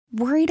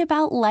Worried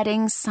about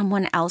letting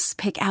someone else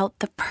pick out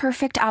the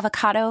perfect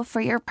avocado for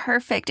your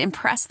perfect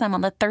impress them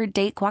on the third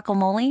date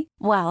guacamole?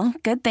 Well,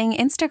 good thing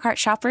Instacart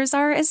shoppers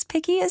are as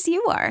picky as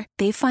you are.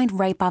 They find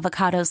ripe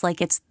avocados like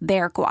it's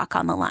their guac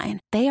on the line.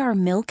 They are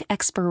milk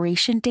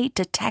expiration date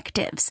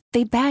detectives.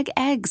 They bag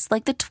eggs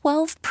like the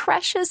 12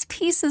 precious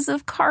pieces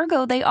of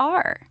cargo they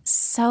are.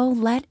 So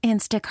let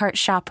Instacart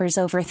shoppers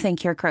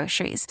overthink your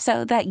groceries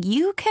so that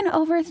you can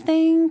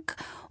overthink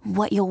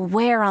what you'll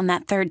wear on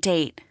that third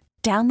date.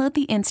 Download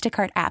the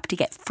Instacart app to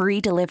get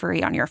free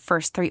delivery on your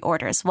first 3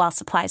 orders while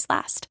supplies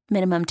last.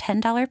 Minimum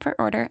 $10 per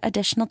order.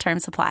 Additional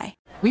terms apply.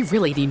 We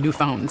really need new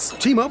phones.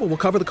 T-Mobile will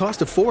cover the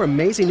cost of 4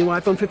 amazing new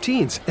iPhone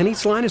 15s, and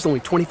each line is only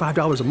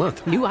 $25 a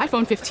month. New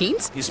iPhone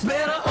 15s? It's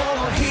better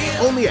over here.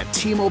 Only at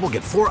T-Mobile,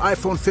 get 4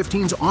 iPhone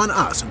 15s on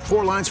us and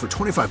 4 lines for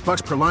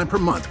 $25 per line per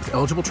month with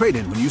eligible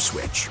trade-in when you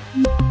switch.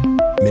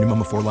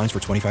 Minimum of 4 lines for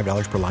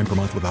 $25 per line per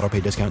month with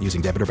autopay discount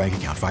using debit or bank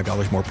account.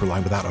 $5 more per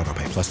line without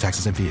autopay, plus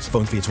taxes and fees.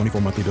 Phone fee at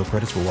 24 monthly bill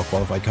credits for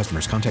well-qualified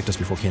customers. Contact us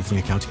before canceling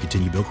account to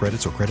continue bill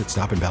credits or credit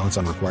stop and balance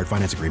on required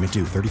finance agreement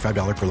due.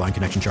 $35 per line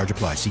connection charge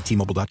applies. See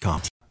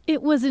T-Mobile.com.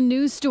 It was a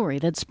news story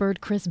that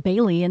spurred Chris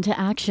Bailey into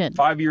action.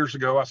 5 years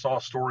ago, I saw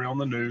a story on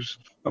the news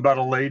about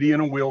a lady in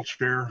a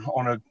wheelchair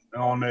on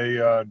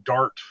a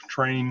DART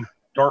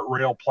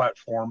rail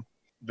platform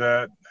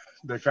that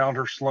they found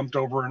her slumped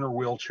over in her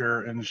wheelchair,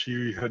 and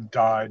she had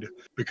died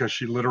because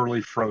she literally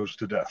froze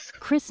to death.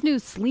 Chris knew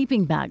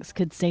sleeping bags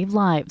could save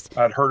lives.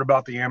 I'd heard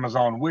about the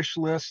Amazon wish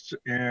list,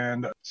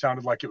 and it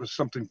sounded like it was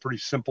something pretty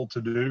simple to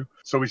do.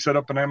 So we set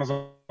up an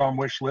Amazon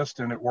wish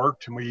list, and it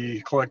worked. And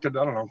we collected,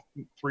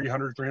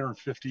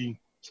 350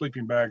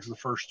 sleeping bags the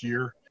first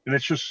year. And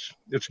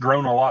it's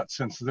grown a lot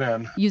since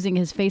then. Using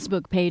his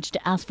Facebook page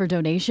to ask for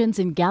donations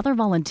and gather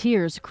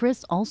volunteers,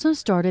 Chris also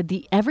started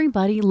the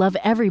Everybody Love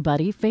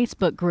Everybody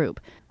Facebook group,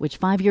 which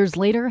 5 years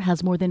later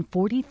has more than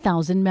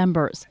 40,000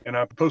 members. And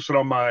I posted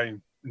on my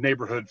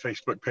neighborhood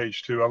Facebook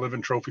page too. I live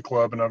in Trophy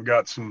Club, and I've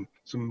got some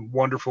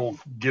wonderful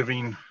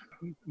giving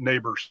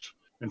neighbors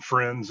and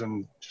friends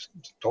and just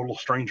total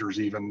strangers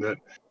even that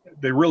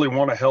they really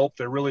want to help.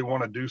 They really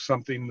want to do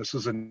something. This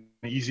is an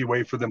easy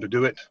way for them to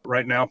do it.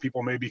 Right now,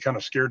 people may be kind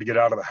of scared to get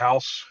out of the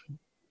house.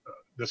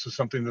 This is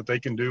something that they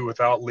can do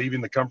without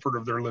leaving the comfort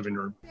of their living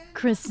room.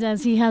 Chris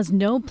says he has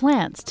no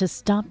plans to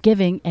stop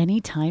giving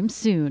anytime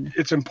soon.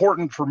 It's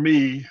important for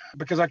me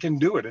because I can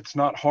do it. It's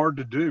not hard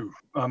to do.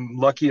 I'm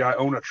lucky I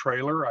own a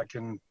trailer. I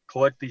can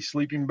collect these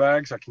sleeping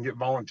bags. I can get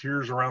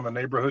volunteers around the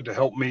neighborhood to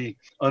help me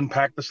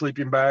unpack the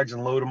sleeping bags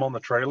and load them on the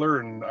trailer,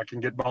 and I can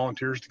get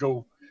volunteers to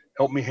go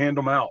help me hand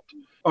them out.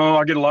 Oh,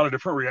 I get a lot of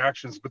different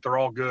reactions, but they're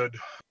all good.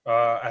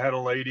 I had a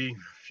lady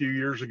a few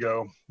years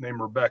ago named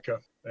Rebecca,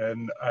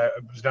 and I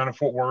was down in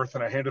Fort Worth,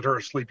 and I handed her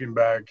a sleeping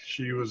bag.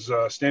 She was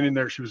standing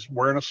there. She was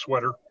wearing a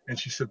sweater, and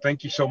she said,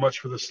 "Thank you so much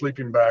for the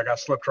sleeping bag. I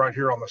slept right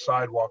here on the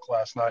sidewalk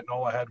last night, and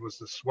all I had was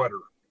this sweater."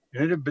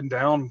 And it had been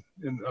down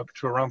up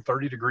to around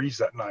 30 degrees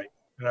that night.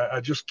 And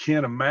I just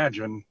can't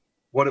imagine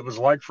what it was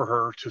like for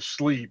her to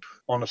sleep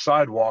on a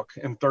sidewalk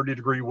in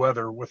 30-degree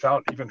weather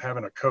without even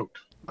having a coat.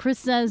 Chris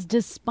says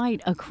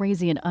despite a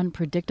crazy and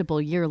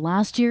unpredictable year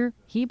last year,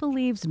 he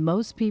believes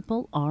most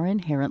people are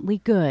inherently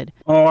good.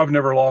 Oh, I've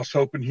never lost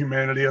hope in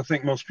humanity. I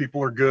think most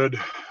people are good.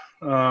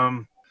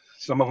 Some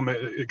of them,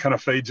 it kind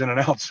of fades in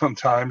and out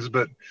sometimes,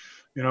 but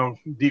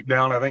deep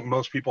down, I think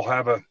most people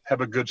have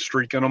a good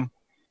streak in them.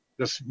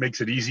 This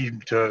makes it easy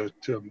to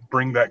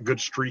bring that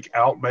good streak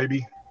out,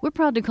 maybe. We're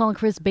proud to call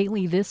Chris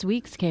Bailey this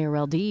week's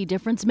KRLD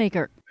Difference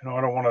Maker. I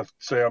don't want to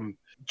say I'm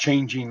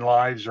changing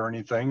lives or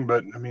anything,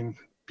 but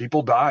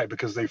people die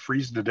because they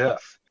freeze to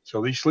death.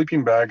 So these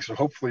sleeping bags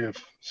hopefully have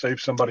saved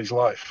somebody's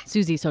life.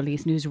 Susie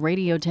Solis, News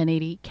Radio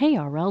 1080,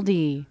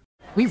 KRLD.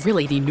 We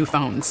really need new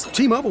phones.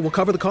 T-Mobile will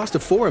cover the cost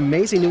of 4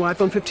 amazing new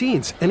iPhone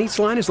 15s, and each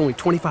line is only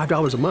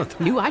 $25 a month.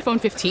 New iPhone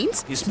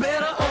 15s? It's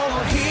better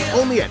over here.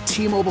 Only at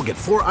T-Mobile, get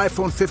 4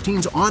 iPhone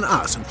 15s on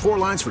us and 4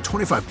 lines for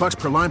 $25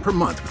 per line per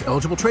month with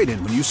eligible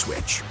trade-in when you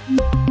switch.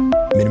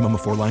 Minimum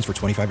of 4 lines for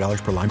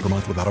 $25 per line per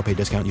month with autopay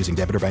discount using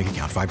debit or bank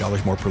account.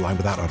 $5 more per line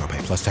without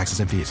autopay, plus taxes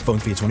and fees. Phone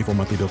fee at 24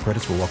 monthly bill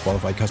credits for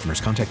well-qualified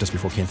customers. Contact us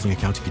before canceling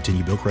account to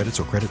continue bill credits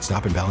or credit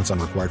stop and balance on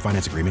required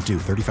finance agreement due.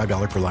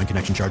 $35 per line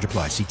connection charge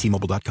applies. See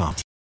T-Mobile.com.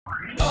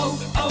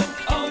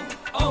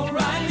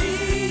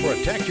 O'Reilly.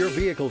 Protect your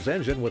vehicle's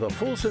engine with a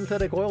full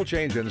synthetic oil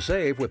change and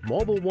save with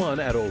Mobil 1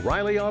 at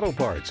O'Reilly Auto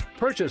Parts.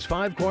 Purchase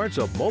 5 quarts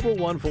of Mobil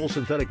 1 full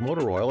synthetic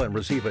motor oil and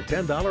receive a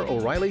 $10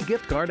 O'Reilly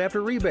gift card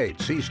after rebate.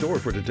 See store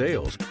for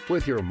details.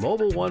 With your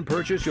Mobil 1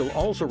 purchase, you'll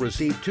also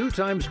receive 2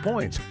 times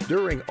points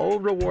during O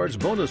Rewards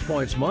Bonus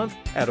Points Month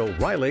at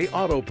O'Reilly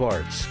Auto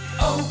Parts.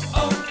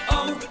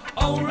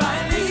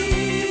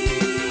 O'Reilly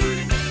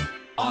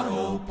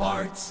Auto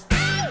Parts.